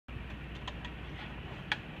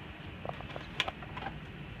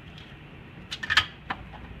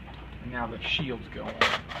now the shields go on.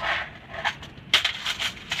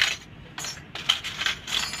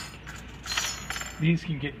 These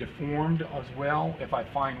can get deformed as well. If I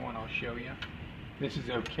find one, I'll show you. This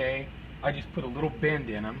is okay. I just put a little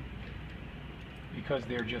bend in them because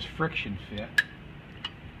they're just friction fit.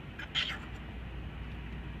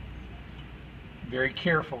 Very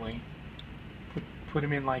carefully put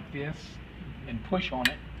them in like this and push on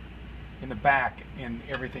it in the back and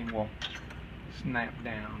everything will snap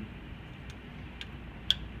down.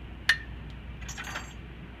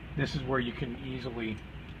 This is where you can easily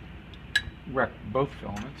wreck both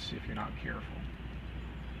filaments if you're not careful.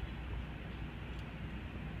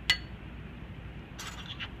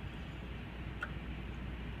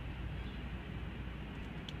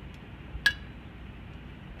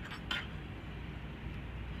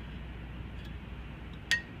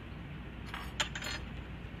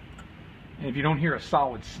 And if you don't hear a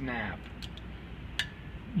solid snap,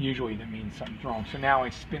 usually that means something's wrong. So now I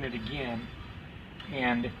spin it again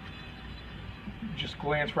and just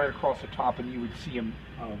glance right across the top and you would see a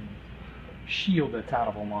shield that's out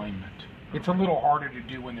of alignment. It's a little harder to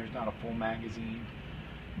do when there's not a full magazine,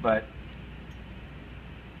 but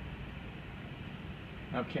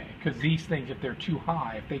okay, because these things, if they're too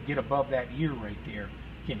high, if they get above that ear right there,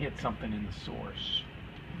 you can hit something in the source.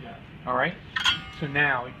 Yeah. All right, so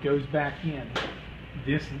now it goes back in.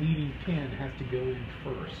 This leading pin has to go in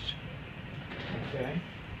first. Okay?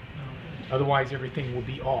 Otherwise everything will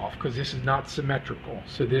be off because this is not symmetrical.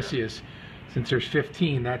 So this is, since there's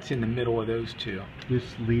 15, that's in the middle of those two.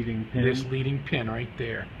 This leading pin? This leading pin right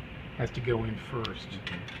there has to go in first.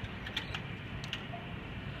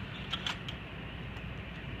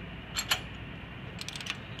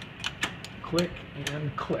 Click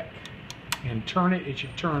and click. And turn it. It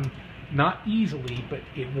should turn not easily, but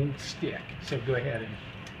it won't stick. So go ahead and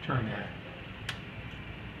turn that.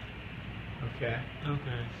 Okay? Okay,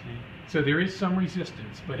 I see. So there is some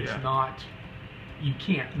resistance, but it's not, you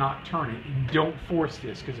can't not turn it. And don't force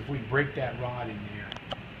this, because if we break that rod in there,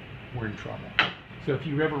 we're in trouble. So if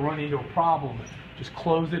you ever run into a problem, just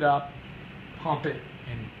close it up, pump it,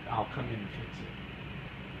 and I'll come in and fix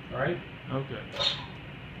it. All right? Okay.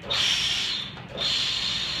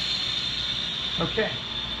 Okay.